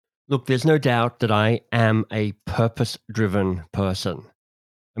Look, there's no doubt that I am a purpose-driven person.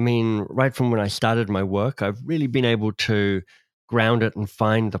 I mean, right from when I started my work, I've really been able to ground it and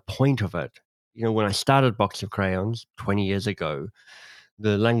find the point of it. When I started Box of Crayons 20 years ago,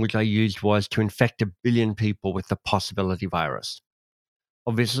 the language I used was to infect 1 billion people with the possibility virus.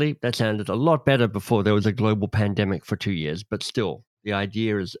 Obviously, that sounded a lot better before there was a global pandemic for 2 years, but still, the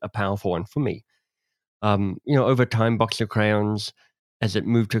idea is a powerful one for me. Over time, Box of Crayons, as it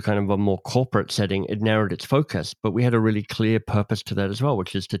moved to kind of a more corporate setting, it narrowed its focus, but we had a really clear purpose to that as well,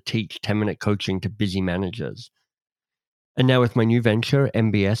 which is to teach 10-minute coaching to busy managers. And now with my new venture,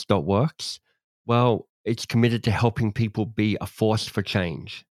 MBS.works, well, it's committed to helping people be a force for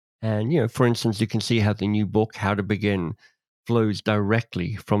change. And, for instance, you can see how the new book, How to Begin, flows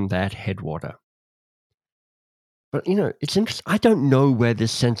directly from that headwater. But, it's interesting. I don't know where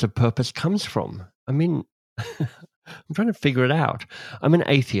this sense of purpose comes from. I mean, I'm trying to figure it out. I'm an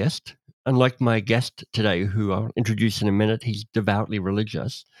atheist. Unlike my guest today, who I'll introduce in a minute, he's devoutly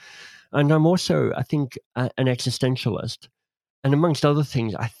religious. And I'm also, I think, an existentialist. And amongst other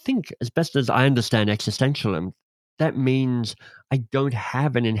things, I think, as best as I understand existentialism, that means I don't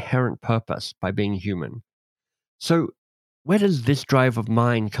have an inherent purpose by being human. So where does this drive of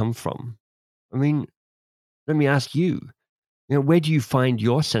mine come from? I mean, let me ask you, where do you find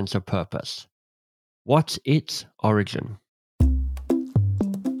your sense of purpose? What's its origin?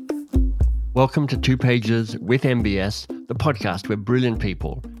 Welcome to 2 Pages with MBS, the podcast where brilliant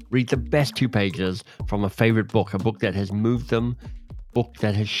people read the best 2 pages from a favorite book, a book that has moved them, a book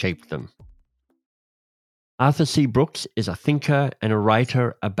that has shaped them. Arthur C. Brooks is a thinker and a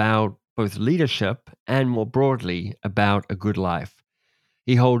writer about both leadership and, more broadly, about a good life.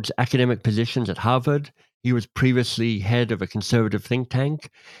 He holds academic positions at Harvard. He was previously head of a conservative think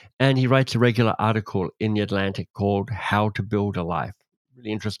tank, and he writes a regular article in The Atlantic called How to Build a Life.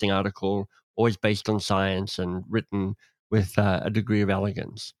 Really interesting article, always based on science and written with a degree of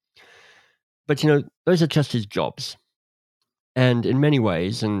elegance. But, those are just his jobs. And in many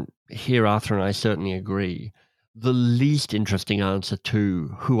ways, and here Arthur and I certainly agree, the least interesting answer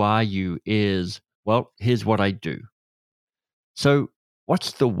to who are you is, well, here's what I do. So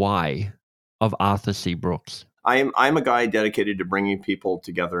what's the why of Arthur C. Brooks? I'm a guy dedicated to bringing people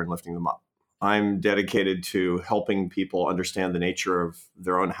together and lifting them up. I'm dedicated to helping people understand the nature of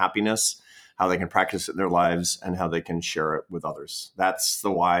their own happiness, how they can practice it in their lives, and how they can share it with others. That's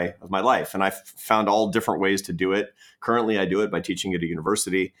the why of my life. And I've found all different ways to do it. Currently, I do it by teaching at a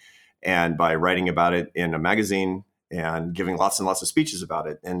university and by writing about it in a magazine and giving lots and lots of speeches about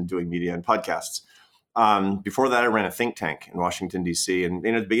it and doing media and podcasts. Before that, I ran a think tank in Washington, D.C. And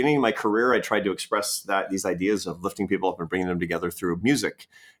at the beginning of my career, I tried to express these ideas of lifting people up and bringing them together through music.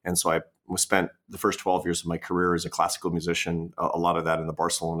 And so I spent the first 12 years of my career as a classical musician, a lot of that in the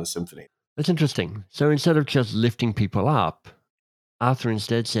Barcelona Symphony. That's interesting. So instead of just lifting people up, Arthur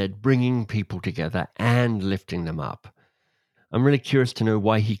instead said bringing people together and lifting them up. I'm really curious to know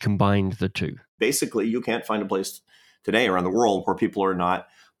why he combined the two. Basically, you can't find a place today around the world where people are not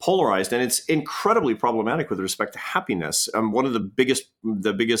polarized, and it's incredibly problematic with respect to happiness. One of the biggest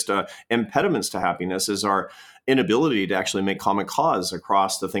impediments to happiness is our inability to actually make common cause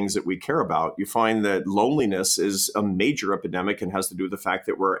across the things that we care about. You find that loneliness is a major epidemic and has to do with the fact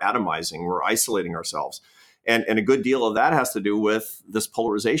that we're atomizing, we're isolating ourselves. And a good deal of that has to do with this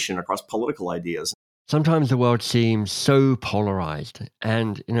polarization across political ideas. Sometimes the world seems so polarized.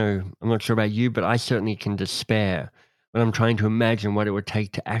 And, I'm not sure about you, but I certainly can despair when I'm trying to imagine what it would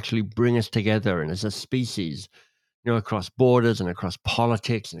take to actually bring us together and as a species, across borders and across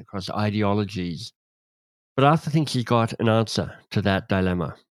politics and across ideologies. But Arthur thinks he's got an answer to that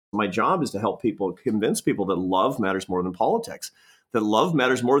dilemma. My job is to help people, convince people that love matters more than politics, that love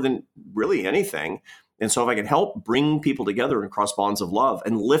matters more than really anything. And so if I can help bring people together and cross bonds of love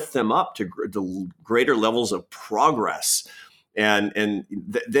and lift them up to greater levels of progress, then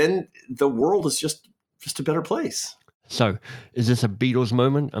the world is just a better place. So is this a Beatles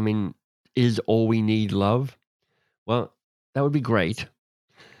moment? I mean, is all we need love? Well, that would be great.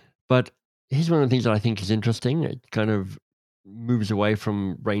 But here's one of the things that I think is interesting. It kind of moves away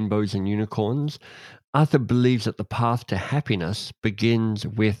from rainbows and unicorns. Arthur believes that the path to happiness begins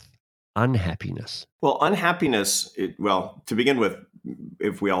with unhappiness. Well, unhappiness, to begin with,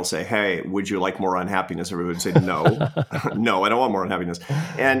 if we all say, hey, would you like more unhappiness? Everybody would say, no, no, I don't want more unhappiness.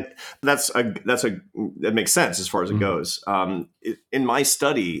 And that makes sense as far as it goes. In my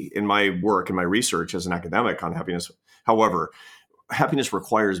study, in my work, in my research as an academic on happiness, however, happiness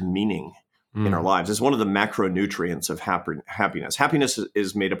requires meaning in our lives. It's one of the macronutrients of happiness. Happiness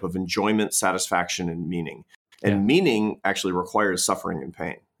is made up of enjoyment, satisfaction, and meaning. And Yeah. meaning actually requires suffering and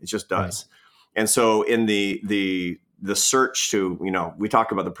pain. It just does. And so in the search to, we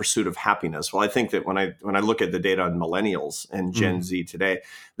talk about the pursuit of happiness. Well, I think that when I look at the data on millennials and Gen Z today,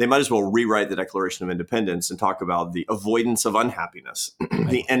 they might as well rewrite the Declaration of Independence and talk about the avoidance of unhappiness,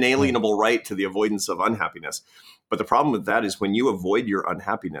 the inalienable right to the avoidance of unhappiness. But the problem with that is when you avoid your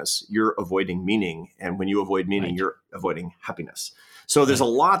unhappiness, you're avoiding meaning. And when you avoid meaning, you're avoiding happiness. So there's a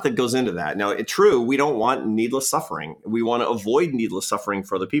lot that goes into that. Now, it's true, we don't want needless suffering. We want to avoid needless suffering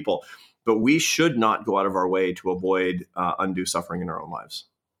for other people. But we should not go out of our way to avoid undue suffering in our own lives.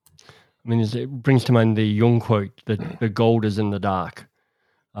 I mean, it brings to mind the Jung quote that the gold is in the dark.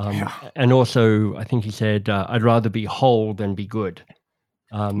 And also, I think he said, I'd rather be whole than be good.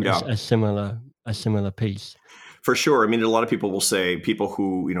 A similar piece. For sure. I mean, a lot of people will say, people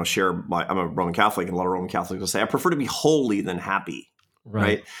who, share I'm a Roman Catholic, and a lot of Roman Catholics will say, I prefer to be holy than happy.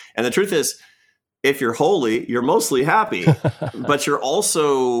 Right. And the truth is, if you're holy, you're mostly happy, but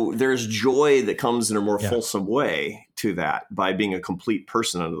there's joy that comes in a more fulsome way to that by being a complete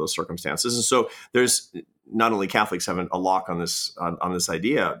person under those circumstances. And so there's not only Catholics have a lock on this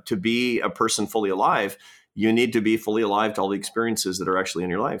idea. To be a person fully alive, you need to be fully alive to all the experiences that are actually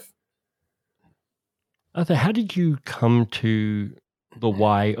in your life. Arthur, how did you come to the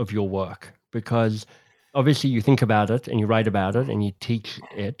why of your work? Because obviously you think about it and you write about it and you teach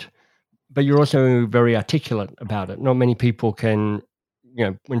it, but you're also very articulate about it. Not many people can,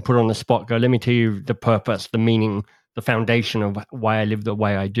 when put on the spot, go, let me tell you the purpose, the meaning, the foundation of why I live the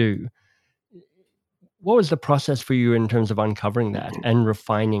way I do. What was the process for you in terms of uncovering that and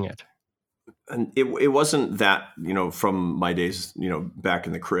refining it? And it wasn't that, from my days, back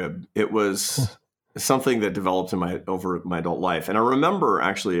in the crib. It was something that developed over my adult life. And I remember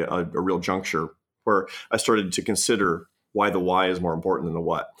actually a real juncture where I started to consider why the why is more important than the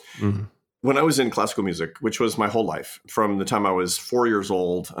what. Mm-hmm. When I was in classical music, which was my whole life, from the time I was 4 years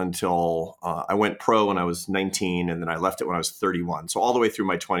old until I went pro when I was 19, and then I left it when I was 31. So all the way through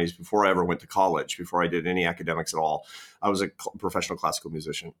my 20s, before I ever went to college, before I did any academics at all, I was a professional classical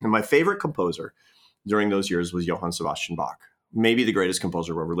musician. And my favorite composer during those years was Johann Sebastian Bach, maybe the greatest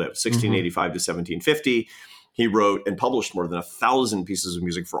composer who ever lived, 1685 to 1750. He wrote and published more than 1,000 pieces of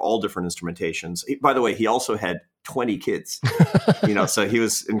music for all different instrumentations. By the way, he also had 20 kids, so he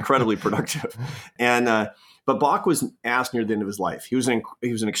was incredibly productive. And but Bach was asked near the end of his life. He was an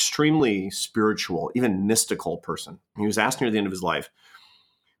extremely spiritual, even mystical person. He was asked near the end of his life,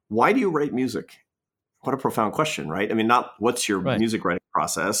 "Why do you write music?" What a profound question, right? I mean, not what's your music writing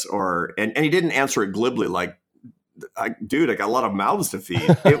process, and he didn't answer it glibly like, dude, I got a lot of mouths to feed.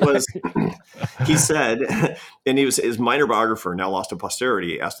 It was, he said, and his minor biographer, now lost to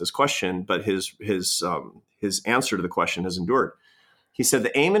posterity, asked this question, but his answer to the question has endured. He said,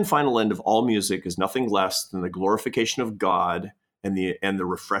 the aim and final end of all music is nothing less than the glorification of God and the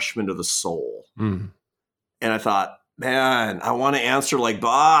refreshment of the soul. Mm. And I thought, man, I want to answer like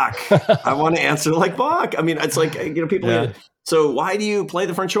Bach. I want to answer like Bach. I mean, it's like, people, so why do you play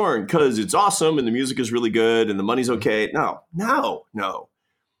the French horn? Because it's awesome and the music is really good and the money's okay. No.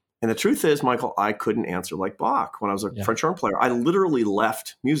 And the truth is, Michael, I couldn't answer like Bach when I was a French horn player. I literally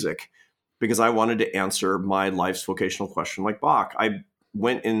left music because I wanted to answer my life's vocational question like Bach. I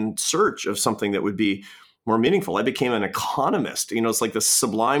went in search of something that would be more meaningful. I became an economist. It's like the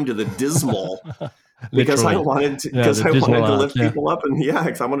sublime to the dismal. Because I wanted to lift people up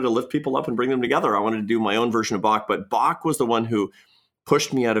because I wanted to lift people up and bring them together. I wanted to do my own version of Bach, but Bach was the one who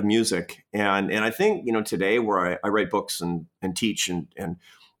pushed me out of music. And I think, today where I write books and teach and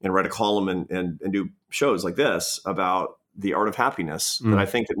write a column and do shows like this about the art of happiness, that I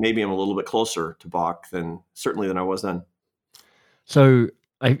think that maybe I'm a little bit closer to Bach than I was then. So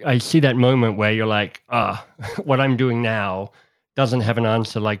I see that moment where you're like, what I'm doing now doesn't have an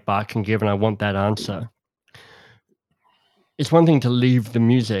answer like Bach can give, and I want that answer. It's one thing to leave the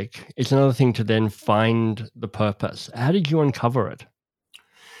music. It's another thing to then find the purpose. How did you uncover it?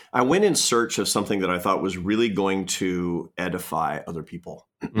 I went in search of something that I thought was really going to edify other people.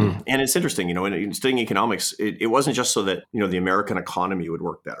 And it's interesting, in studying economics, it wasn't just so that, the American economy would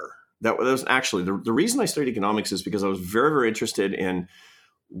work better. That was actually, the reason I studied economics is because I was very, very interested in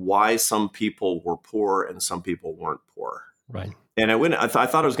why some people were poor and some people weren't poor. Right. And I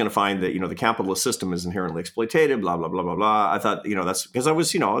thought I was going to find that, the capitalist system is inherently exploitative, blah, blah, blah, blah, blah. I thought, that's because I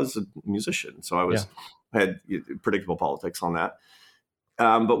was a musician. So I had predictable politics on that.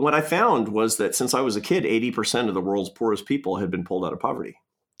 But what I found was that since I was a kid, 80% of the world's poorest people had been pulled out of poverty.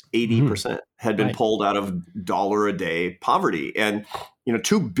 80% had been pulled out of $1 a day poverty. And,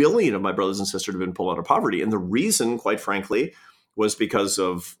 2 billion of my brothers and sisters had been pulled out of poverty. And the reason, quite frankly, was because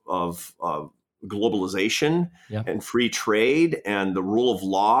of globalization Yeah. and free trade and the rule of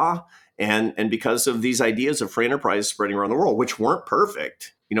law, and because of these ideas of free enterprise spreading around the world, which weren't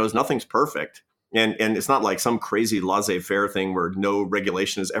perfect. Nothing's perfect. And it's not like some crazy laissez-faire thing where no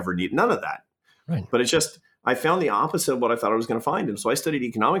regulation is ever needed. None of that. Right. But it's just, I found the opposite of what I thought I was going to find. And so I studied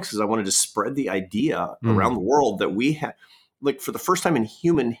economics because I wanted to spread the idea around the world that we have, like, for the first time in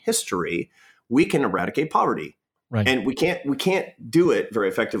human history, we can eradicate poverty. Right. And we can't do it very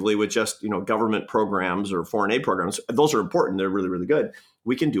effectively with just, government programs or foreign aid programs. Those are important. They're really, really good.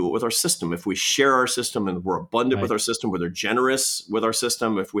 We can do it with our system. If we share our system and we're abundant with our system, we're generous with our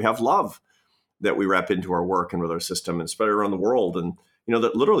system, if we have love that we wrap into our work and with our system and spread it around the world. And,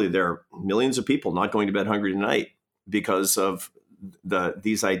 that literally there are millions of people not going to bed hungry tonight because of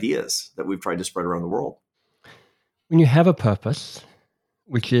these ideas that we've tried to spread around the world. When you have a purpose,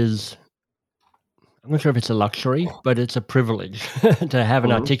 which is, I'm not sure if it's a luxury, but it's a privilege to have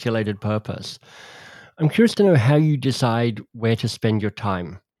an articulated purpose. I'm curious to know how you decide where to spend your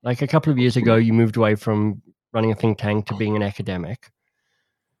time. Like a couple of years ago, you moved away from running a think tank to being an academic.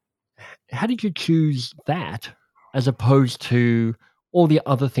 How did you choose that as opposed to all the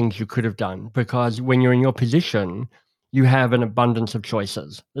other things you could have done? Because when you're in your position, you have an abundance of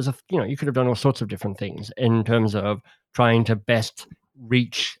choices. You could have done all sorts of different things in terms of trying to best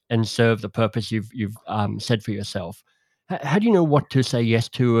reach and serve the purpose you've set for yourself. How do you know what to say yes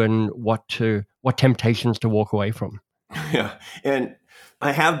to and what temptations to walk away from? Yeah, and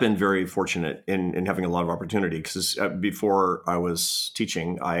I have been very fortunate in having a lot of opportunity because before I was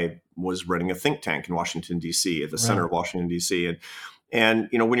teaching, I was running a think tank in Washington, D.C., at the center of Washington, D.C. And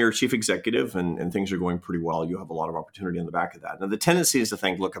when you're a chief executive and things are going pretty well, you have a lot of opportunity on the back of that. Now, the tendency is to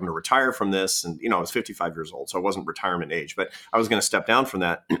think, look, I'm going to retire from this. And, I was 55 years old, so I wasn't retirement age, but I was going to step down from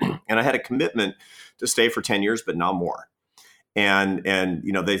that. And I had a commitment to stay for 10 years, but not more. And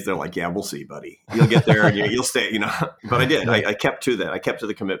they're like, yeah, we'll see, buddy. You'll get there and you'll stay, But I did. I kept to that. I kept to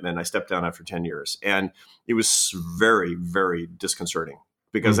the commitment. I stepped down after 10 years. And it was very, very disconcerting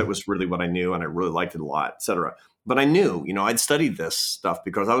because it was really what I knew and I really liked it a lot, et cetera. But I knew, I'd studied this stuff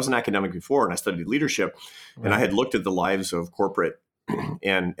because I was an academic before and I studied leadership and I had looked at the lives of corporate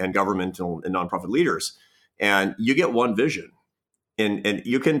and governmental and nonprofit leaders. And you get one vision. And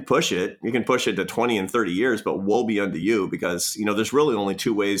you can push it. You can push it to 20 and 30 years, but woe be unto you because, there's really only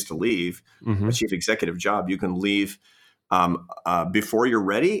two ways to leave a chief executive job. You can leave before you're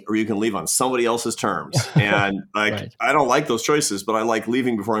ready, or you can leave on somebody else's terms. And I don't like those choices, but I like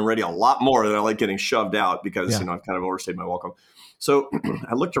leaving before I'm ready a lot more than I like getting shoved out because, I've kind of overstayed my welcome. So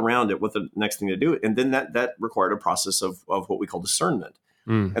I looked around at what the next thing to do. And then that required a process of what we call discernment.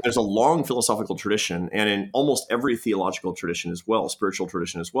 And there's a long philosophical tradition, and in almost every theological tradition as well, spiritual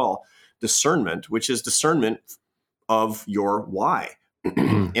tradition as well, discernment, which is discernment of your why,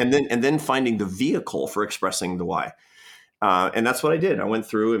 and then finding the vehicle for expressing the why. And that's what I did. I went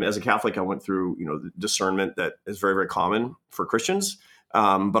through, and as a Catholic, I went through the discernment that is very, very common for Christians.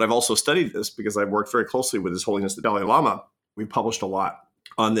 But I've also studied this because I've worked very closely with His Holiness the Dalai Lama. We've published a lot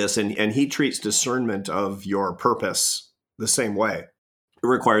on this, and he treats discernment of your purpose the same way. It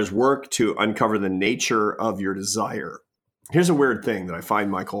requires work to uncover the nature of your desire. Here's a weird thing that I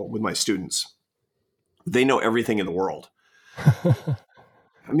find, Michael, with my students. They know everything in the world. I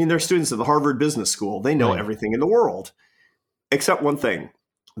mean, they're students at the Harvard Business School. They know everything in the world, except one thing.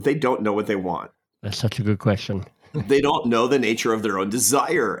 They don't know what they want. That's such a good question. They don't know the nature of their own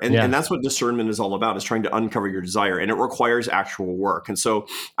desire. And that's what discernment is all about, is trying to uncover your desire. And it requires actual work. And so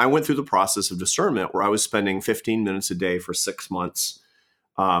I went through the process of discernment where I was spending 15 minutes a day for 6 months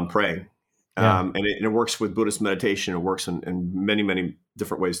praying. And it works with Buddhist meditation. It works in many, many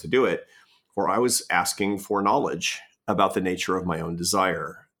different ways to do it, where I was asking for knowledge about the nature of my own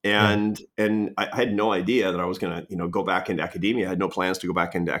desire. And I had no idea that I was going to, go back into academia. I had no plans to go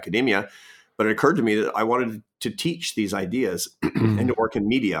back into academia, but it occurred to me that I wanted to teach these ideas and to work in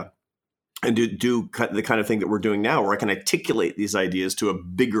media and to do the kind of thing that we're doing now, where I can articulate these ideas to a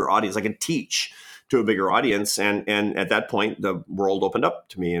bigger audience. I can teach to a bigger audience. And at that point, the world opened up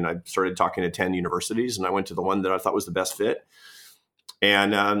to me, and I started talking to 10 universities, and I went to the one that I thought was the best fit.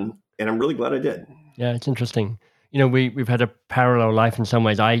 And I'm really glad I did. Yeah, it's interesting. We've had a parallel life in some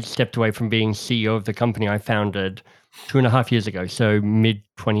ways. I stepped away from being CEO of the company I founded 2.5 years ago, so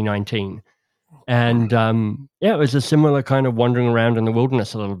mid-2019. And it was a similar kind of wandering around in the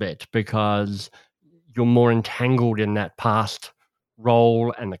wilderness a little bit, because you're more entangled in that past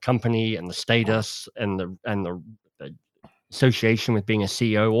role and the company and the status and the association with being a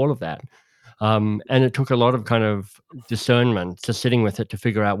CEO, all of that. And it took a lot of kind of discernment to sitting with it to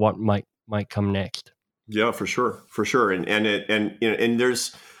figure out what might come next. Yeah, for sure. And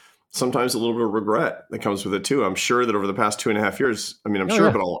there's sometimes a little bit of regret that comes with it too. I'm sure that over the past 2.5 years, I mean, I'm sure,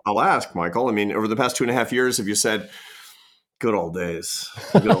 yeah. but I'll ask, Michael. I mean, over the past 2.5 years, have you said, good old days,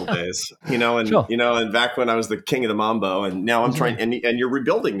 good old days, Sure. and back when I was the king of the mambo, and now I'm trying, and you're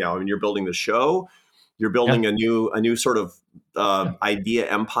rebuilding now. I mean, you're building the show, you're building a new sort of idea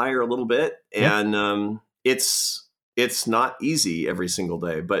empire a little bit, and it's not easy every single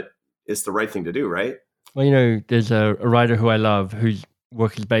day, but it's the right thing to do, right? Well, there's a writer who I love whose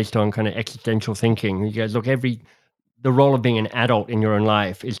work is based on kind of existential thinking. He goes, look, the role of being an adult in your own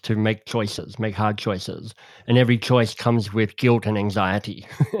life is to make choices, make hard choices. And every choice comes with guilt and anxiety.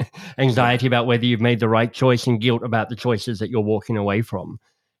 Anxiety about whether you've made the right choice and guilt about the choices that you're walking away from.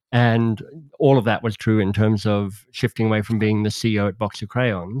 And all of that was true in terms of shifting away from being the CEO at Box of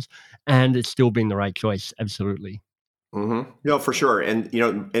Crayons. And it's still been the right choice, absolutely. Mm-hmm. No, for sure. And,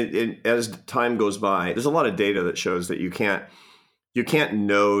 as time goes by, there's a lot of data that shows that you can't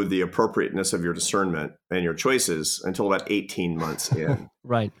know the appropriateness of your discernment and your choices until about 18 months in.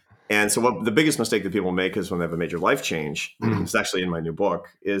 Right. And so the biggest mistake that people make is when they have a major life change, it's actually in my new book,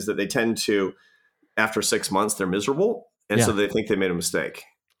 is that they tend to, after 6 months, they're miserable. And so they think they made a mistake.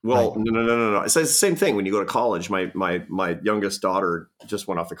 Well, right. No. It's the same thing when you go to college. My youngest daughter just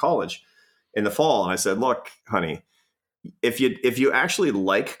went off to college in the fall. And I said, look, honey, if you actually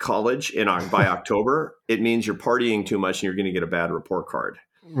like college by October, it means you're partying too much and you're going to get a bad report card.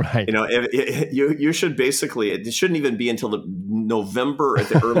 Right. You should basically, it shouldn't even be until the November at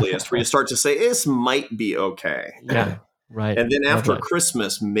the earliest where you start to say, this might be okay. Yeah. Right. And then after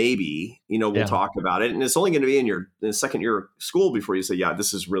Christmas, maybe, we'll talk about it. And it's only going to be in the second year of school before you say, yeah,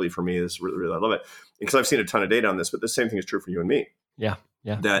 this is really for me. This is really, really, I love it. Because I've seen a ton of data on this, but the same thing is true for you and me. Yeah.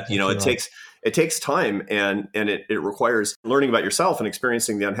 Yeah. That, it takes time and it requires learning about yourself and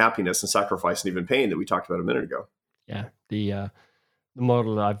experiencing the unhappiness and sacrifice and even pain that we talked about a minute ago. Yeah. The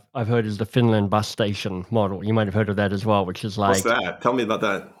model I've heard is the Finland bus station model. You might have heard of that as well, which is like... What's that? Tell me about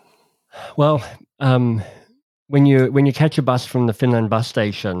that. Well, when you catch a bus from the Finland bus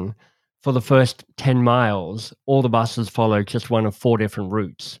station, for the first 10 miles, all the buses follow just one of 4 different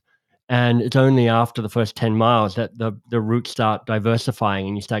routes. And it's only after the first 10 miles that the routes start diversifying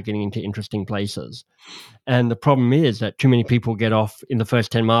and you start getting into interesting places. And the problem is that too many people get off in the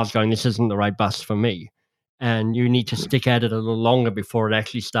first 10 miles going, this isn't the right bus for me. And you need to stick at it a little longer before it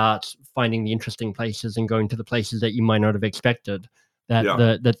actually starts finding the interesting places and going to the places that you might not have expected,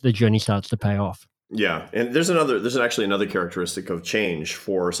 that the journey starts to pay off. Yeah. And there's actually another characteristic of change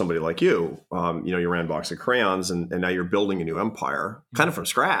for somebody like you. You ran Box of Crayons and now you're building a new empire kind of from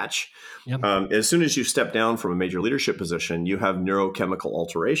scratch. Yep. As soon as you step down from a major leadership position, you have neurochemical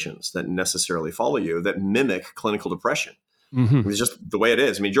alterations that necessarily follow you that mimic clinical depression. Mm-hmm. It's just the way it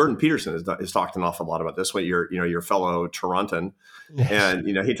is. I mean, Jordan Peterson has talked an awful lot about this. When your fellow Torontan, yes. And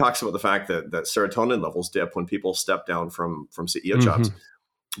he talks about the fact that serotonin levels dip when people step down from CEO jobs.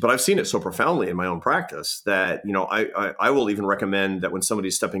 But I've seen it so profoundly in my own practice that, I will even recommend that when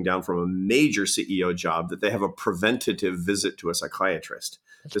somebody's stepping down from a major CEO job, that they have a preventative visit to a psychiatrist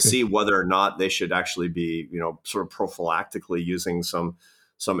to see whether or not they should actually be, sort of prophylactically using some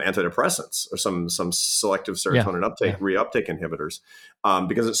antidepressants or some selective serotonin reuptake inhibitors,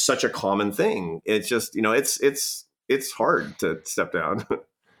 because it's such a common thing. It's just, it's hard to step down.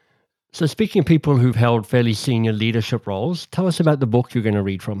 So speaking of people who've held fairly senior leadership roles, tell us about the book you're going to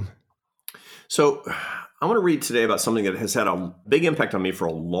read from. So I want to read today about something that has had a big impact on me for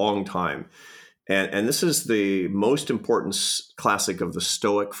a long time. And this is the most important classic of the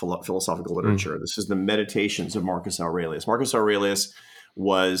Stoic philosophical literature. This is the Meditations of Marcus Aurelius. Marcus Aurelius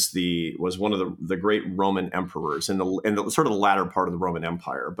was one of the great Roman emperors in the sort of the latter part of the Roman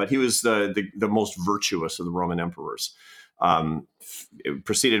Empire, but he was the most virtuous of the Roman emperors.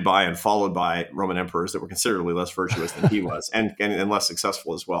 Preceded by and followed by Roman emperors that were considerably less virtuous than he was, and less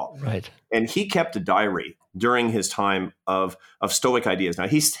successful as well. Right. And he kept a diary during his time of Stoic ideas. Now,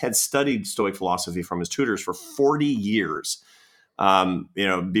 he had studied Stoic philosophy from his tutors for 40 years,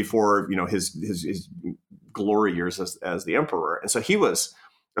 before his glory years as the emperor. And so he was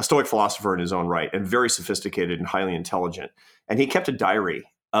a Stoic philosopher in his own right, and very sophisticated and highly intelligent. And he kept a diary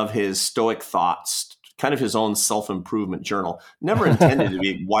of his Stoic thoughts, kind of his own self-improvement journal, never intended to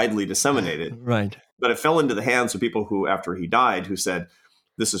be widely disseminated. Right. But it fell into the hands of people who, after he died, who said,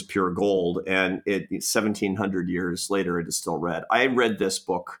 this is pure gold. And 1,700 years later, it is still read. I read this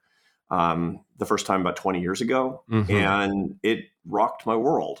book the first time about 20 years ago, and it rocked my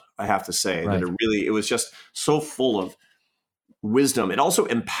world, I have to say. Right. That it was just so full of wisdom. It also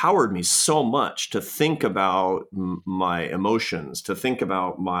empowered me so much to think about my emotions, to think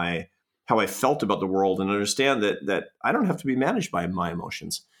about how I felt about the world, and understand that I don't have to be managed by my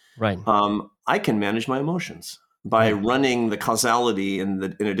emotions. Right. I can manage my emotions by running the causality in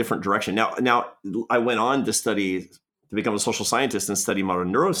a different direction. Now, I went on to become a social scientist and study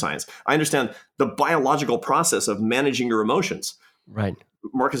modern neuroscience. I understand the biological process of managing your emotions. Right.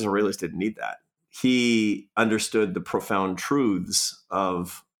 Marcus Aurelius didn't need that. He understood the profound truths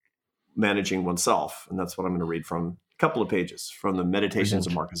of managing oneself. And that's what I'm going to read from a couple of pages from the Meditations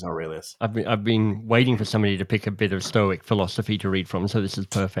of Marcus Aurelius. I've been waiting for somebody to pick a bit of Stoic philosophy to read from, so this is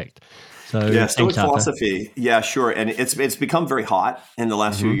perfect. So yeah, Stoic philosophy. Yeah, sure. And it's become very hot in the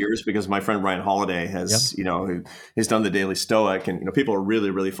last few years because my friend Ryan Holiday has, he's done the Daily Stoic, and people are really,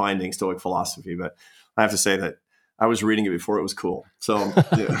 really finding Stoic philosophy. But I have to say that I was reading it before it was cool. So,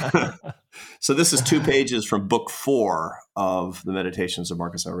 so this is 2 pages from book 4 of the Meditations of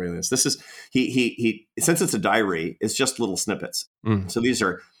Marcus Aurelius. This is he since it's a diary, it's just little snippets. So these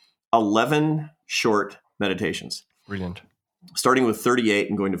are 11 short meditations. Brilliant. Starting with 38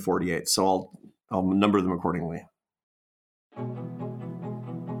 and going to 48. So I'll number them accordingly.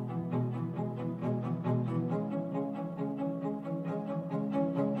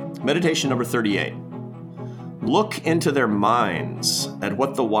 Meditation number 38. Look into their minds at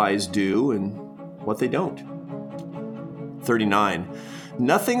what the wise do and what they don't. 39.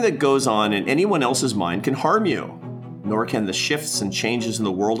 Nothing that goes on in anyone else's mind can harm you, nor can the shifts and changes in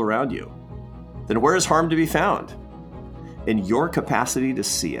the world around you. Then where is harm to be found? In your capacity to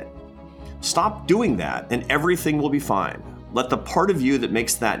see it. Stop doing that and everything will be fine. Let the part of you that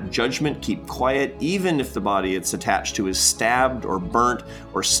makes that judgment keep quiet, even if the body it's attached to is stabbed or burnt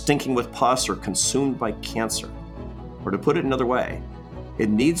or stinking with pus or consumed by cancer. Or to put it another way, it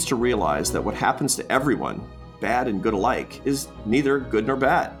needs to realize that what happens to everyone, bad and good alike, is neither good nor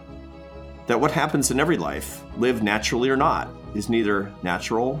bad. That what happens in every life, lived naturally or not, is neither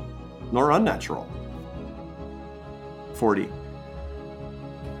natural nor unnatural. 40.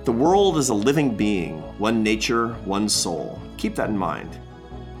 The world is a living being, one nature, one soul. Keep that in mind.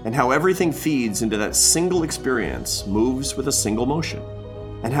 And how everything feeds into that single experience moves with a single motion.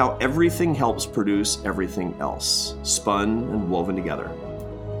 And how everything helps produce everything else, spun and woven together.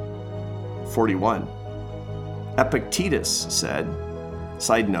 41. Epictetus said,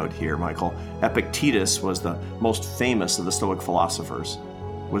 side note here, Michael, Epictetus was the most famous of the Stoic philosophers.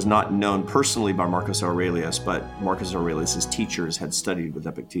 Was not known personally by Marcus Aurelius, but Marcus Aurelius' teachers had studied with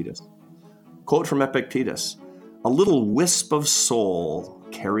Epictetus. Quote from Epictetus, "A little wisp of soul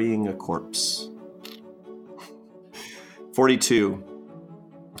carrying a corpse." 42.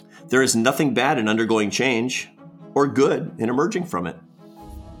 There is nothing bad in undergoing change, or good in emerging from it.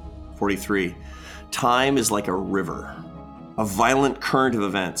 43. Time is like a river, a violent current of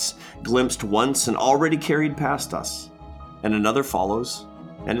events, glimpsed once and already carried past us, and another follows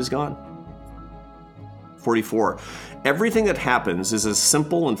and is gone. 44. Everything that happens is as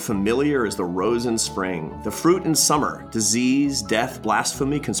simple and familiar as the rose in spring, the fruit in summer, disease, death,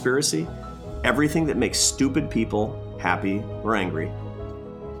 blasphemy, conspiracy, everything that makes stupid people happy or angry.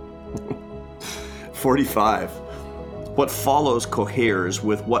 45. What follows coheres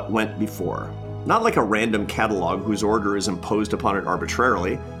with what went before, not like a random catalog whose order is imposed upon it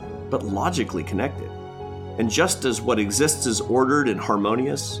arbitrarily, but logically connected. And just as what exists is ordered and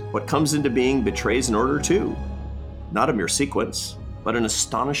harmonious, what comes into being betrays an order too. Not a mere sequence, but an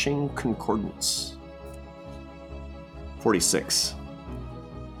astonishing concordance. 46.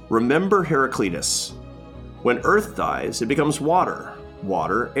 Remember Heraclitus. When earth dies, it becomes water,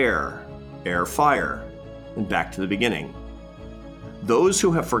 water, air, air, fire, and back to the beginning. Those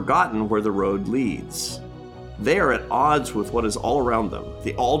who have forgotten where the road leads, they are at odds with what is all around them,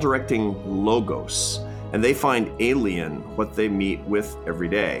 the all-directing logos, and they find alien what they meet with every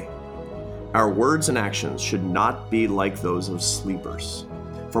day. Our words and actions should not be like those of sleepers,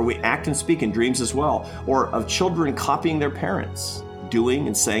 for we act and speak in dreams as well, or of children copying their parents, doing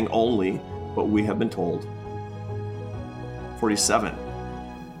and saying only what we have been told. 47.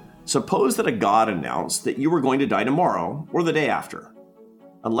 Suppose that a god announced that you were going to die tomorrow or the day after.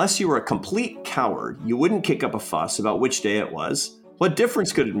 Unless you were a complete coward, you wouldn't kick up a fuss about which day it was. What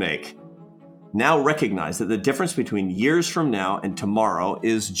difference could it make? Now recognize that the difference between years from now and tomorrow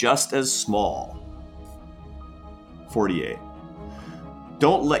is just as small. 48.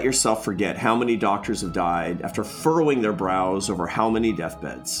 Don't let yourself forget how many doctors have died after furrowing their brows over how many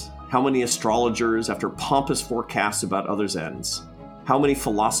deathbeds, how many astrologers after pompous forecasts about others' ends, how many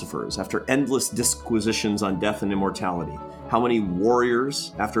philosophers after endless disquisitions on death and immortality, how many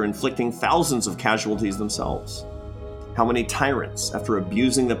warriors after inflicting thousands of casualties themselves. How many tyrants, after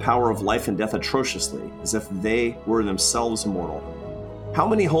abusing the power of life and death atrociously, as if they were themselves immortal? How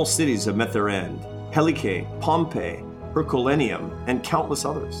many whole cities have met their end? Helike, Pompeii, Herculaneum, and countless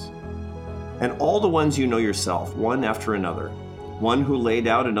others. And all the ones you know yourself, one after another. One who laid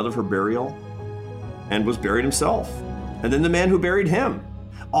out another for burial and was buried himself. And then the man who buried him,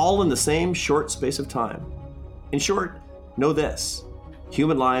 all in the same short space of time. In short, know this: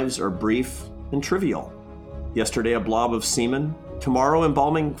 human lives are brief and trivial. Yesterday a blob of semen, tomorrow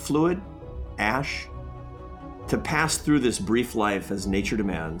embalming fluid, ash. To pass through this brief life as nature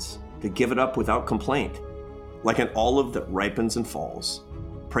demands, to give it up without complaint, like an olive that ripens and falls,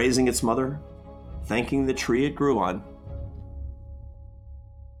 praising its mother, thanking the tree it grew on.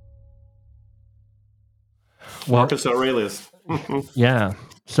 Well, Marcus Aurelius. yeah.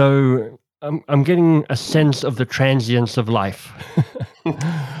 So I'm getting a sense of the transience of life.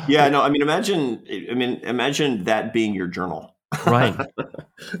 Yeah, no, I mean, imagine that being your journal. Right.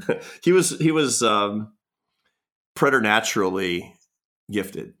 He was preternaturally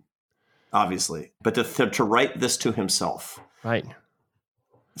gifted, obviously, but to write this to himself. Right.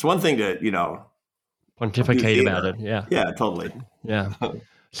 It's one thing to, Pontificate about it. Yeah. Yeah, totally. Yeah.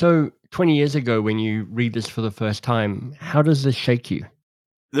 So 20 years ago, when you read this for the first time, how does this shake you?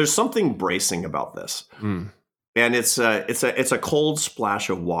 There's something bracing about this. And it's a cold splash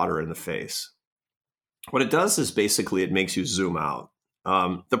of water in the face. What it does is basically it makes you zoom out.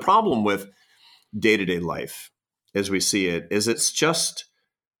 The problem with day-to-day life, as we see it, is it's just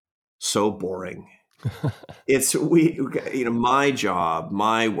so boring. It's my job,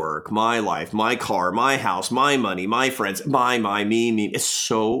 my work, my life, my car, my house, my money, my friends, me. It's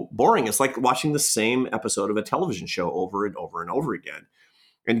so boring. It's like watching the same episode of a television show over and over and over again.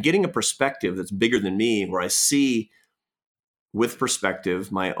 And getting a perspective that's bigger than me, where I see with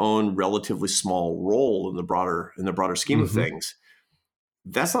perspective my own relatively small role in the broader scheme of things.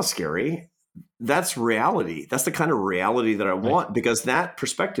 That's not scary. That's reality. That's the kind of reality that I want, because that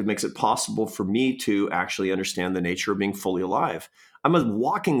perspective makes it possible for me to actually understand the nature of being fully alive. I'm a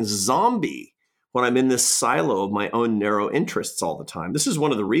walking zombie when I'm in this silo of my own narrow interests all the time. This is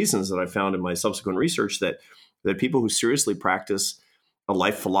one of the reasons that I found in my subsequent research that people who seriously practice a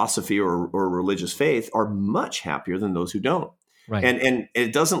life philosophy or religious faith are much happier than those who don't. Right. And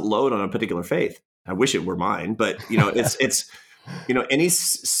it doesn't load on a particular faith. I wish it were mine, but it's any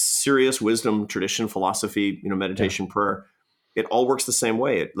serious wisdom, tradition, philosophy, meditation, prayer, it all works the same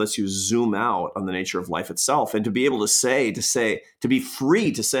way. It lets you zoom out on the nature of life itself, and to be able to be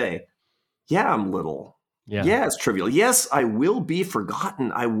free to say, yeah, I'm little. Yeah, it's trivial. Yes, I will be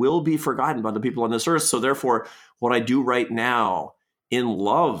forgotten. I will be forgotten by the people on this earth. So therefore, what I do right now in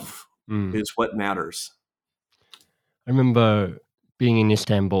love is what matters. I remember being in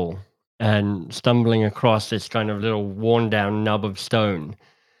Istanbul and stumbling across this kind of little worn down nub of stone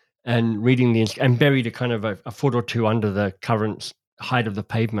and reading and buried a kind of a foot or two under the current height of the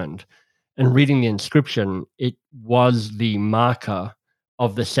pavement, and reading the inscription. It was the marker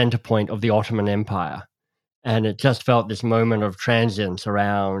of the center point of the Ottoman Empire. And it just felt this moment of transience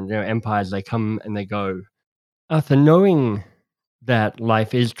around, empires, they come and they go. Arthur, knowing that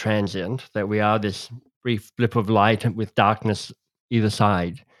life is transient, that we are this brief blip of light with darkness either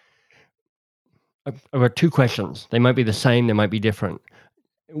side, I've got two questions. They might be the same, they might be different.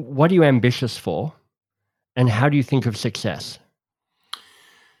 What are you ambitious for? And how do you think of success?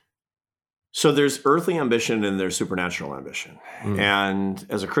 So there's earthly ambition and there's supernatural ambition. And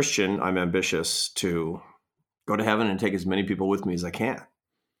as a Christian, I'm ambitious to go to heaven and take as many people with me as I can.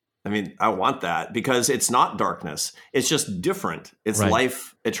 I mean, I want that because it's not darkness. It's just different. It's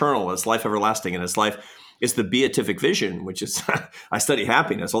life eternal. It's life everlasting. And it's the beatific vision, which is, I study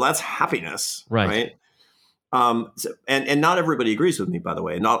happiness. Well, that's happiness, right? And not everybody agrees with me, by the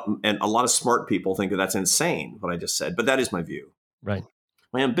way. And a lot of smart people think that that's insane, what I just said. But that is my view. Right.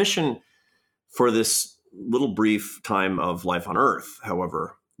 My ambition for this little brief time of life on earth,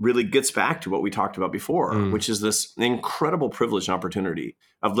 however, really gets back to what we talked about before, which is this incredible privilege and opportunity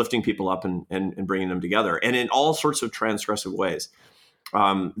of lifting people up and bringing them together, and in all sorts of transgressive ways.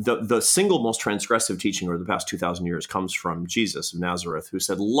 The single most transgressive teaching over the past 2,000 years comes from Jesus of Nazareth, who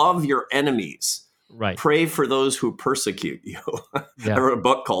said, love your enemies. Right. Pray for those who persecute you. I wrote a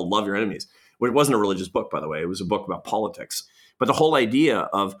book called Love Your Enemies. It wasn't a religious book, by the way. It was a book about politics. But the whole idea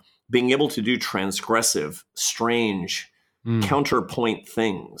of being able to do transgressive, strange, counterpoint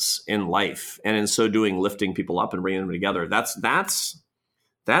things in life, and in so doing, lifting people up and bringing them together, that's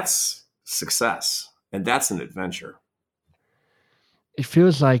success. And that's an adventure. It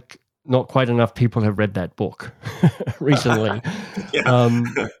feels like not quite enough people have read that book recently.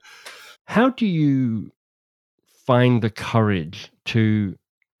 How do you find the courage to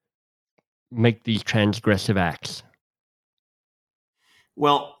make these transgressive acts?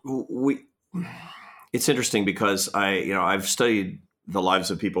 Well, It's interesting because I've studied the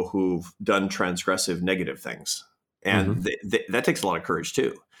lives of people who've done transgressive negative things. And that takes a lot of courage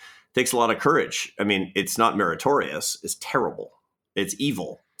too. It takes a lot of courage. I mean, it's not meritorious. It's terrible. It's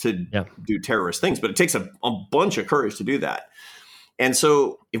evil to do terrorist things, but it takes a bunch of courage to do that. And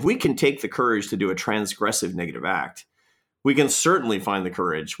so if we can take the courage to do a transgressive negative act, we can certainly find the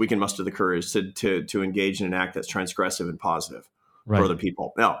courage. We can muster the courage to engage in an act that's transgressive and positive for other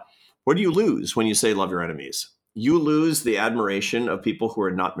people. Now, what do you lose when you say love your enemies? You lose the admiration of people who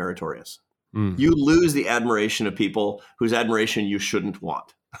are not meritorious. You lose the admiration of people whose admiration you shouldn't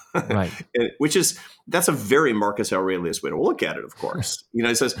want. Right. That's a very Marcus Aurelius way to look at it, of course.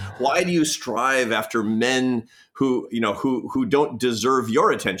 He says, why do you strive after men who don't deserve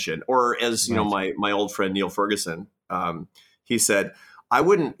your attention? Or as, my old friend Neil Ferguson, he said, I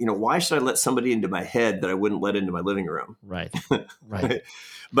wouldn't, why should I let somebody into my head that I wouldn't let into my living room? Right.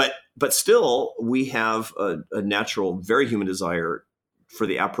 But still, we have a natural, very human desire for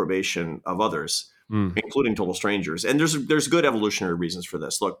the approbation of others, including total strangers. And there's good evolutionary reasons for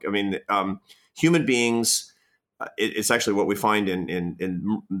this. Look, I mean, human beings, it's actually what we find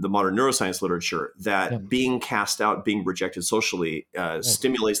in the modern neuroscience literature, that being cast out, being rejected socially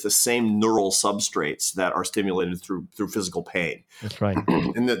stimulates the same neural substrates that are stimulated through physical pain. That's right.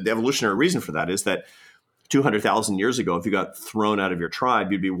 And the evolutionary reason for that is that 200,000 years ago, if you got thrown out of your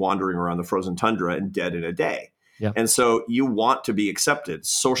tribe, you'd be wandering around the frozen tundra and dead in a day. Yep. And so you want to be accepted.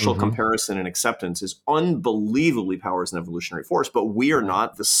 Social comparison and acceptance is unbelievably powerful an evolutionary force, but we are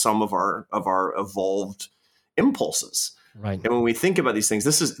not the sum of our evolved impulses. Right. And when we think about these things,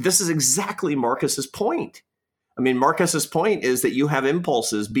 this is exactly Marcus's point. I mean, Marcus's point is that you have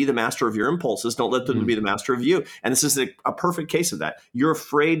impulses, be the master of your impulses, don't let them be the master of you. And this is a perfect case of that. You're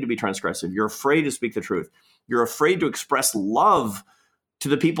afraid to be transgressive. You're afraid to speak the truth. You're afraid to express love to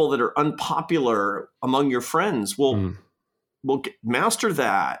the people that are unpopular among your friends. Well, master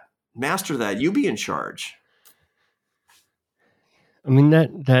that. Master that. You be in charge. I mean,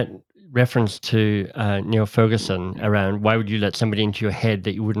 that reference to Neil Ferguson around why would you let somebody into your head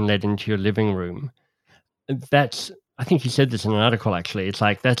that you wouldn't let into your living room? I think he said this in an article, actually. It's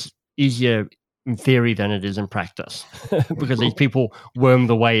like, that's easier in theory than it is in practice because these people worm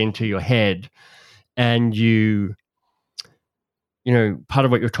the way into your head, and part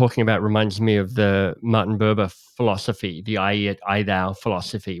of what you're talking about reminds me of the Martin Buber philosophy, the I thou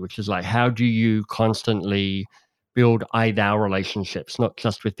philosophy, which is like, how do you constantly build I thou relationships, not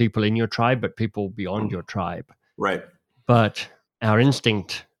just with people in your tribe, but people beyond your tribe. Right. But our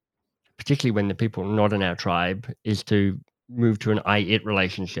instinct, particularly when the people not in our tribe, is to move to an I-it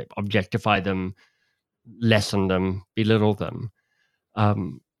relationship, objectify them, lessen them, belittle them.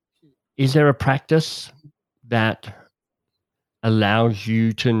 Is there a practice that allows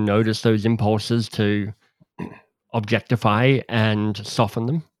you to notice those impulses to objectify and soften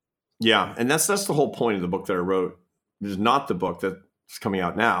them? Yeah, and that's the whole point of the book that I wrote. It is not the book that's coming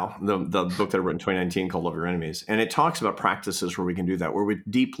out now, the book that I wrote in 2019 called Love Your Enemies. And it talks about practices where we can do that, where we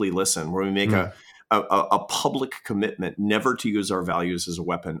deeply listen, where we make a public commitment never to use our values as a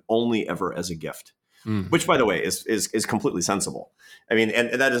weapon, only ever as a gift. Which, by the way, is completely sensible. I mean,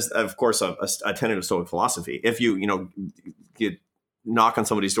 and that is, of course, a tenet of Stoic philosophy. If you knock on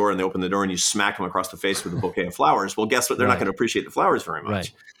somebody's door and they open the door and you smack them across the face with a bouquet of flowers, well, guess what? They're not going to appreciate the flowers very much.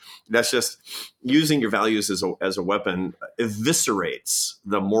 Right. That's just using your values as a weapon eviscerates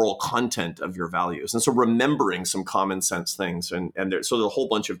the moral content of your values. And so remembering some common sense things, and there's a whole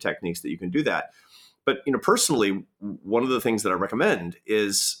bunch of techniques that you can do that. But personally, one of the things that I recommend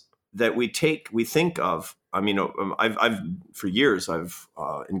is that we think of, I've for years, I've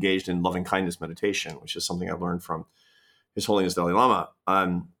engaged in loving kindness meditation, which is something I learned from His Holiness Dalai Lama.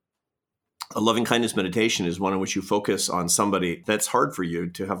 A loving kindness meditation is one in which you focus on somebody that's hard for you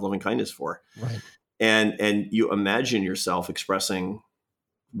to have loving kindness for. Right. And you imagine yourself expressing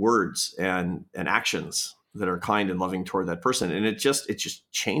words and actions that are kind and loving toward that person. And it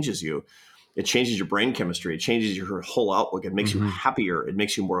just changes you. It changes your brain chemistry. It changes your whole outlook. It makes you happier. It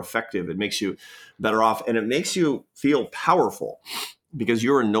makes you more effective. It makes you better off. And it makes you feel powerful because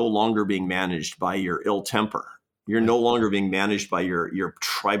you're no longer being managed by your ill temper. You're no longer being managed by your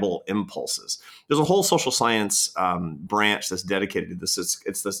tribal impulses. There's a whole social science branch that's dedicated to this.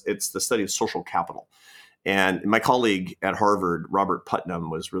 It's the study of social capital. And my colleague at Harvard, Robert Putnam,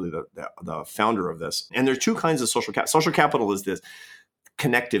 was really the founder of this. And there are two kinds of social capital. Social capital is this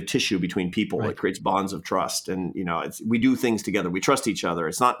connective tissue between people. Right. It creates bonds of trust. And, we do things together. We trust each other.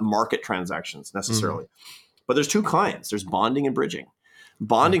 It's not market transactions necessarily. But there's two kinds. There's bonding and bridging.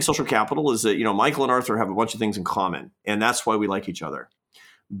 Bonding social capital is that, Michael and Arthur have a bunch of things in common, and that's why we like each other.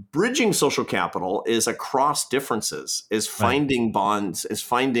 Bridging social capital is across differences, is finding bonds, is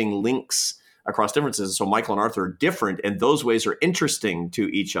finding links across differences. So Michael and Arthur are different, and those ways are interesting to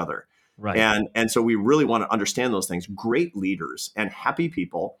each other. Right. And so we really want to understand those things. Great leaders and happy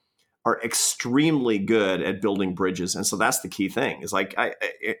people are extremely good at building bridges. And so that's the key thing is like,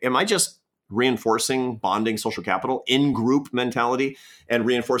 am I just reinforcing bonding social capital, in-group mentality, and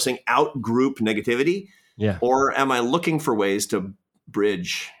reinforcing out-group negativity? Yeah. Or am I looking for ways to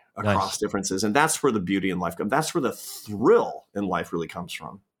bridge across differences? And that's where the beauty in life comes. That's where the thrill in life really comes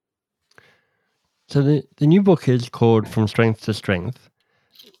from. So the new book is called From Strength to Strength.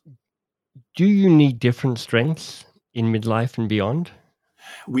 Do you need different strengths in midlife and beyond?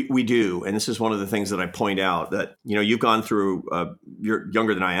 We do. And this is one of the things that I point out that, you've gone through, you're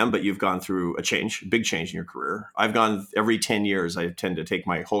younger than I am, but you've gone through a big change in your career. I've gone every 10 years, I tend to take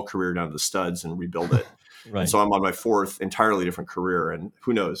my whole career down to the studs and rebuild it. Right. And so I'm on my fourth entirely different career. And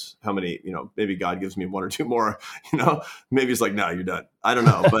who knows how many, maybe God gives me one or two more, maybe it's like, no, you're done. I don't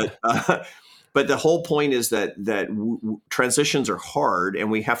know. But the whole point is that transitions are hard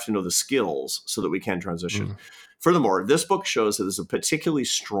and we have to know the skills so that we can transition. Furthermore, this book shows that there's a particularly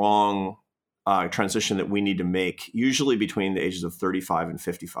strong transition that we need to make, usually between the ages of 35 and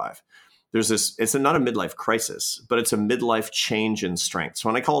 55. There's this, it's not a midlife crisis, but it's a midlife change in strength. So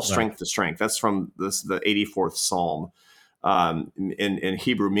when I call strength to strength, that's from the 84th Psalm. In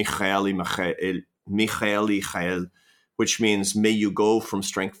Hebrew, Michaeli Chael, which means may you go from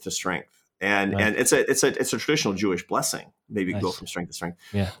strength to strength. And it's a traditional Jewish blessing, maybe go from strength to strength.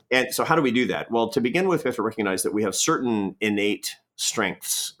 Yeah. And so how do we do that? Well, to begin with, we have to recognize that we have certain innate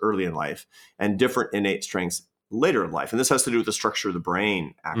strengths early in life and different innate strengths later in life. And this has to do with the structure of the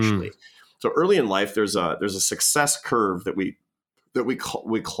brain, actually. So early in life, there's a success curve that we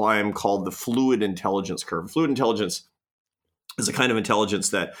climb called the fluid intelligence curve. Fluid intelligence is a kind of intelligence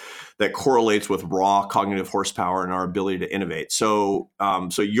that correlates with raw cognitive horsepower and our ability to innovate. So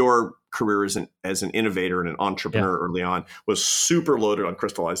your career as an innovator and an entrepreneur early on was super loaded on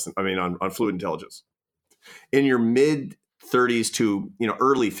on fluid intelligence. In your mid 30s to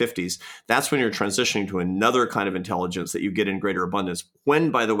early 50s, that's when you're transitioning to another kind of intelligence that you get in greater abundance.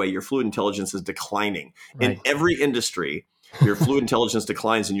 When, by the way, your fluid intelligence is declining in every industry. Your fluid intelligence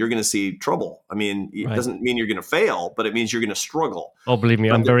declines and you're going to see trouble. I mean, it doesn't mean you're going to fail, but it means you're going to struggle. Oh, believe me,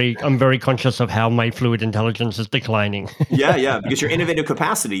 I'm very conscious of how my fluid intelligence is declining. Yeah, because your innovative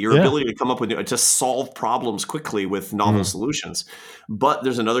capacity, your ability to come up with to solve problems quickly with novel solutions. But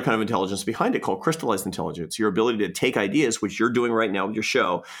there's another kind of intelligence behind it called crystallized intelligence. Your ability to take ideas, which you're doing right now with your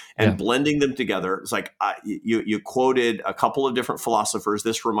show, and blending them together. It's like you quoted a couple of different philosophers.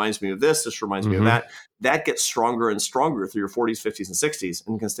 This reminds me of this. This reminds me of that. That gets stronger and stronger through your 40s, 50s, and 60s,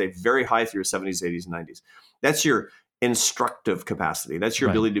 and can stay very high through your 70s, 80s, and 90s. That's your instructive capacity. That's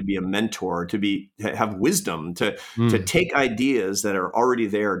your ability to be a mentor, to have wisdom, to take ideas that are already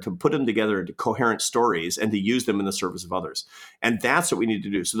there, to put them together into coherent stories, and to use them in the service of others. And that's what we need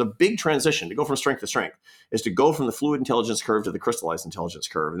to do. So the big transition to go from strength to strength is to go from the fluid intelligence curve to the crystallized intelligence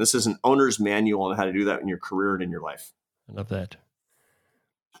curve. And this is an owner's manual on how to do that in your career and in your life. I love that.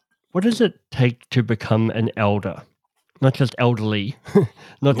 What does it take to become an elder? Not just elderly,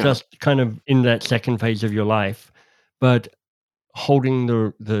 not just kind of in that second phase of your life, but holding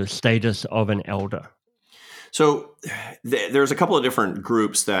the status of an elder. So there's a couple of different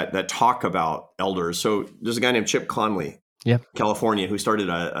groups that talk about elders. So there's a guy named Chip Conley, California, who started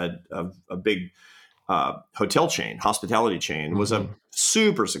a big hotel chain, hospitality chain, was a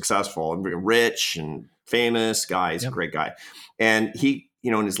super successful and rich and famous guy. He's a great guy. And he,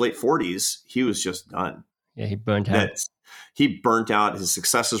 in his late 40s, he was just done. Yeah, he burnt out. He burnt out. His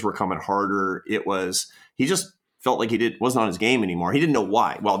successes were coming harder. He just felt like wasn't on his game anymore. He didn't know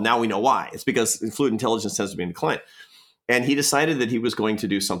why. Well, now we know why. It's because fluid intelligence tends to be in decline. And he decided that he was going to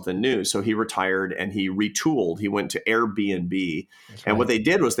do something new. So he retired and he retooled. He went to Airbnb. And what they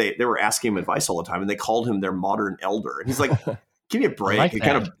did was they were asking him advice all the time, and they called him their modern elder. And he's like, give me a break. Like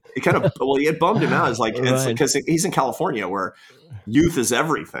it bummed him out. It's like, because he's in California where youth is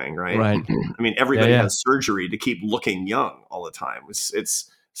everything, right? I mean, everybody has surgery to keep looking young all the time.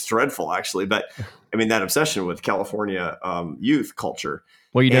 It's dreadful, actually. But I mean, that obsession with California youth culture.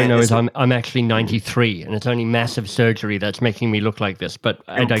 What you don't know is I'm actually 93, and it's only massive surgery that's making me look like this. But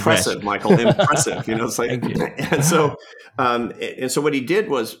I digress. Impressive, Michael. Impressive. It's like, and so what he did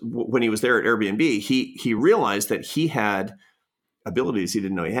was, when he was there at Airbnb, he realized that he had abilities he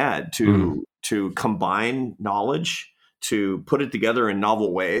didn't know he had to combine knowledge, to put it together in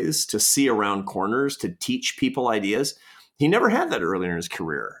novel ways, to see around corners, to teach people ideas. He never had that earlier in his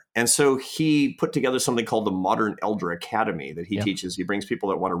career. And so he put together something called the Modern Elder Academy that he teaches. He brings people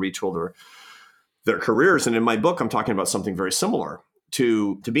that want to retool their careers. And in my book, I'm talking about something very similar.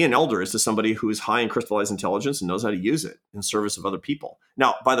 To be an elder is to somebody who is high in crystallized intelligence and knows how to use it in service of other people.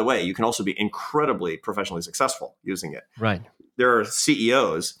 Now, by the way, you can also be incredibly professionally successful using it. Right. There are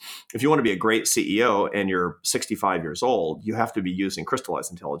CEOs. If you want to be a great CEO and you're 65 years old, you have to be using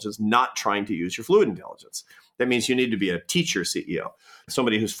crystallized intelligence, not trying to use your fluid intelligence. That means you need to be a teacher CEO,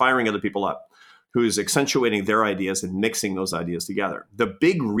 somebody who's firing other people up, who's accentuating their ideas and mixing those ideas together. The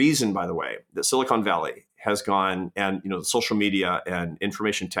big reason, by the way, that Silicon Valley has gone, and the social media and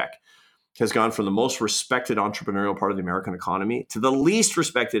information tech has gone from the most respected entrepreneurial part of the American economy to the least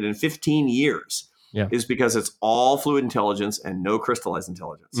respected in 15 years is because it's all fluid intelligence and no crystallized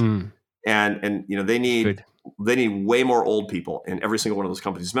intelligence. And they need way more old people in every single one of those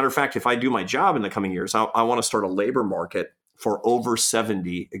companies. As a matter of fact, if I do my job in the coming years, I want to start a labor market for over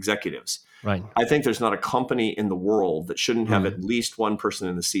 70 executives. Right. I think there's not a company in the world that shouldn't have at least one person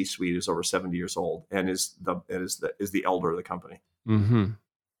in the C-suite who's over 70 years old and is the elder of the company. Mm-hmm.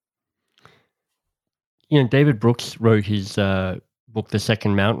 David Brooks wrote his book, The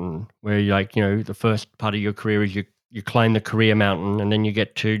Second Mountain, where the first part of your career is you climb the career mountain, and then you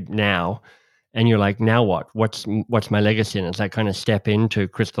get to now, and you're like, now what? What's my legacy? And it's that kind of step into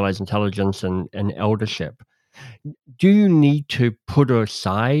crystallized intelligence and eldership. Do you need to put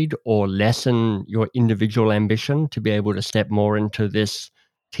aside or lessen your individual ambition to be able to step more into this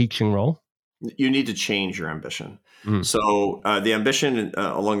teaching role? You need to change your ambition. So the ambition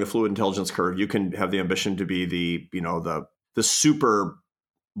along the fluid intelligence curve, you can have the ambition to be the super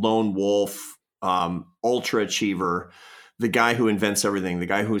lone wolf, ultra achiever, the guy who invents everything, the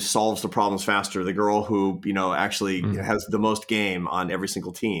guy who solves the problems faster, the girl who actually has the most game on every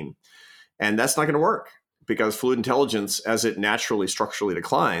single team. And that's not going to work. Because fluid intelligence, as it naturally structurally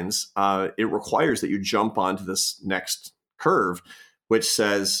declines, it requires that you jump onto this next curve, which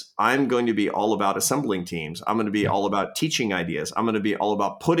says, I'm going to be all about assembling teams. I'm going to be all about teaching ideas. I'm going to be all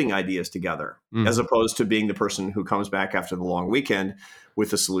about putting ideas together, as opposed to being the person who comes back after the long weekend with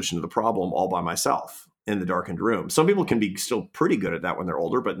the solution to the problem all by myself in the darkened room. Some people can be still pretty good at that when they're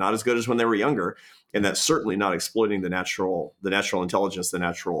older, but not as good as when they were younger. And that's certainly not exploiting the natural intelligence, the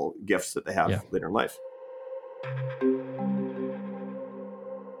natural gifts that they have later in life.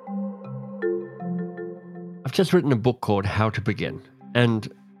 I've just written a book called How to Begin,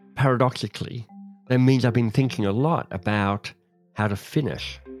 and paradoxically, that means I've been thinking a lot about how to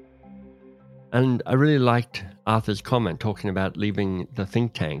finish. And I really liked Arthur's comment talking about leaving the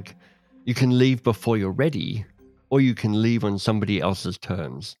think tank. You can leave before you're ready, or you can leave on somebody else's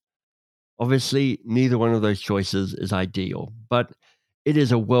terms. Obviously, neither one of those choices is ideal, but it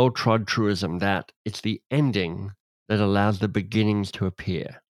is a well-trod truism that it's the ending that allows the beginnings to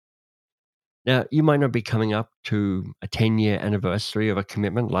appear. Now, you might not be coming up to a 10-year anniversary of a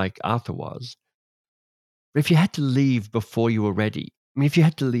commitment like Arthur was, but if you had to leave before you were ready, if you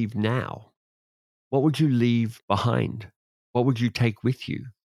had to leave now, what would you leave behind? What would you take with you?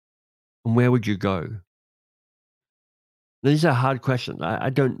 And where would you go? Now, these are hard questions. I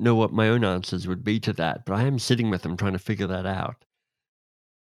don't know what my own answers would be to that, but I am sitting with them trying to figure that out.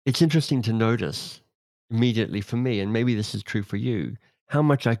 It's interesting to notice immediately for me, and maybe this is true for you, how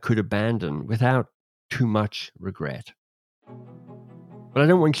much I could abandon without too much regret. But I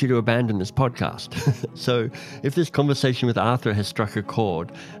don't want you to abandon this podcast. So if this conversation with Arthur has struck a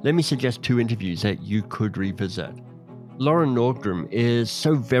chord, let me suggest 2 interviews that you could revisit. Lauren Nordgren is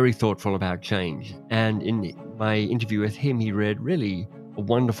so very thoughtful about change. And in my interview with him, he read really a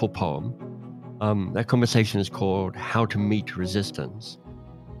wonderful poem. That conversation is called How to Meet Resistance.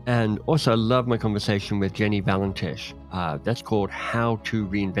 And also I love my conversation with Jenny Valentish. That's called How to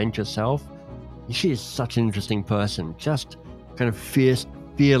Reinvent Yourself. And she is such an interesting person, just kind of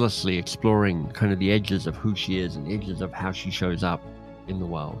fearlessly exploring kind of the edges of who she is and the edges of how she shows up in the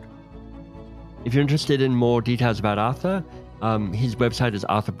world. If you're interested in more details about Arthur, his website is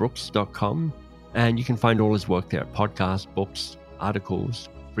arthurbrooks.com, and you can find all his work there, podcasts, books, articles,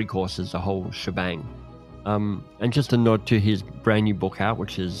 free courses, the whole shebang. And just a nod to his brand new book out,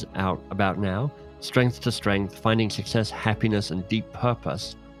 which is out about now, Strength to Strength, Finding Success, Happiness, and Deep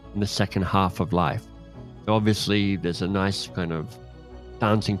Purpose in the Second Half of Life. So obviously, there's a nice kind of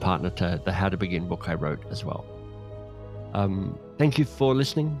dancing partner to the How to Begin book I wrote as well. Thank you for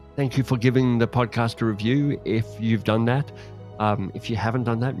listening. Thank you for giving the podcast a review if you've done that. If you haven't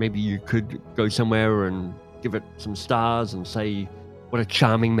done that, maybe you could go somewhere and give it some stars and say what a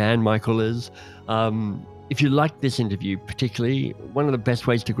charming man Michael is. If you like this interview particularly, one of the best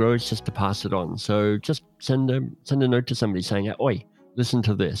ways to grow is just to pass it on. So just send a note to somebody saying, oi, listen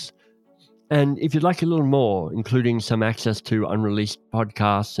to this. And if you'd like a little more, including some access to unreleased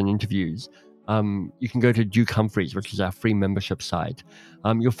podcasts and interviews, you can go to Duke Humphreys, which is our free membership site.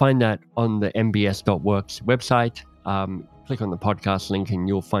 You'll find that on the mbs.works website. Click on the podcast link and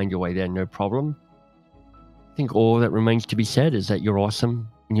you'll find your way there, no problem. I think all that remains to be said is that you're awesome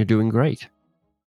and you're doing great.